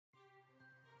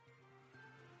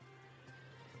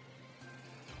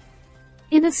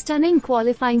In a stunning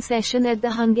qualifying session at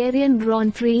the Hungarian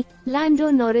Grand Prix,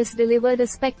 Lando Norris delivered a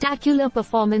spectacular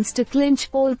performance to clinch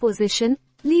pole position,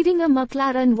 leading a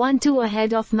McLaren 1-2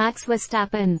 ahead of Max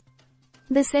Verstappen.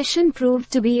 The session proved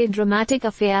to be a dramatic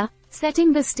affair,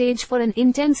 setting the stage for an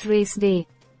intense race day.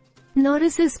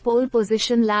 Norris's pole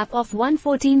position lap of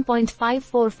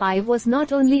 1:14.545 was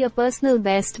not only a personal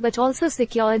best but also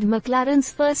secured McLaren's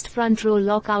first front-row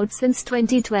lockout since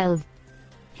 2012.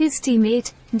 His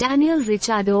teammate, Daniel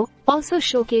Ricciardo, also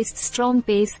showcased strong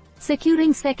pace,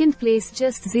 securing second place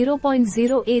just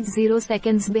 0.080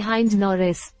 seconds behind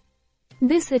Norris.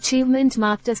 This achievement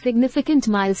marked a significant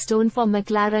milestone for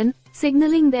McLaren,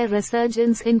 signaling their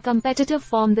resurgence in competitive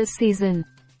form this season.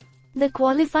 The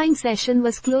qualifying session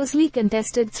was closely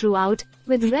contested throughout,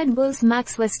 with Red Bull's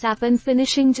Max Verstappen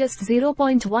finishing just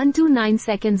 0.129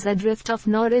 seconds adrift of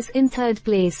Norris in third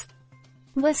place.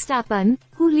 Verstappen,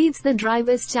 who leads the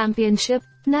Drivers' Championship,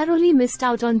 narrowly missed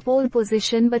out on pole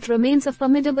position but remains a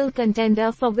formidable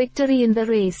contender for victory in the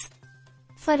race.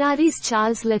 Ferrari's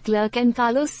Charles Leclerc and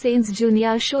Carlos Sainz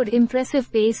Jr. showed impressive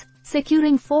pace,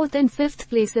 securing 4th and 5th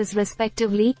places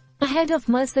respectively, ahead of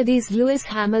Mercedes' Lewis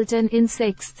Hamilton in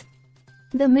 6th.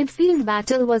 The midfield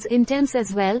battle was intense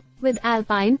as well, with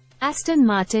Alpine, Aston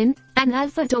Martin, and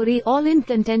AlphaTauri all in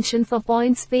contention for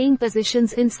points-paying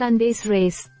positions in Sunday's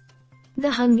race.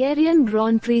 The Hungarian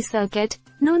Grand Prix circuit,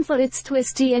 known for its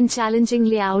twisty and challenging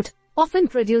layout, often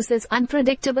produces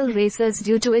unpredictable races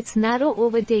due to its narrow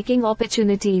overtaking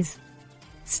opportunities.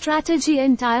 Strategy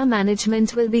and tire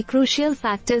management will be crucial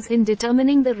factors in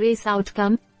determining the race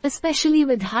outcome, especially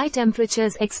with high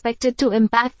temperatures expected to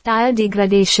impact tire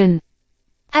degradation.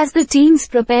 As the teams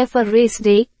prepare for race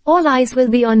day, all eyes will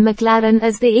be on McLaren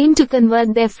as they aim to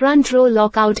convert their front row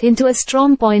lockout into a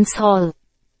strong points haul.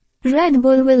 Red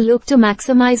Bull will look to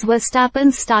maximize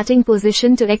Verstappen's starting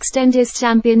position to extend his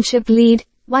championship lead,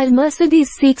 while Mercedes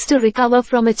seeks to recover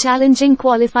from a challenging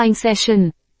qualifying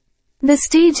session. The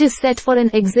stage is set for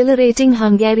an exhilarating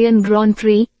Hungarian Grand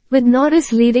Prix, with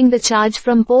Norris leading the charge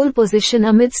from pole position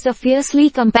amidst a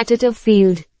fiercely competitive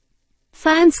field.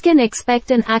 Fans can expect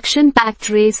an action-packed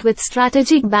race with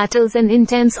strategic battles and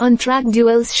intense on-track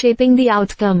duels shaping the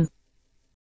outcome.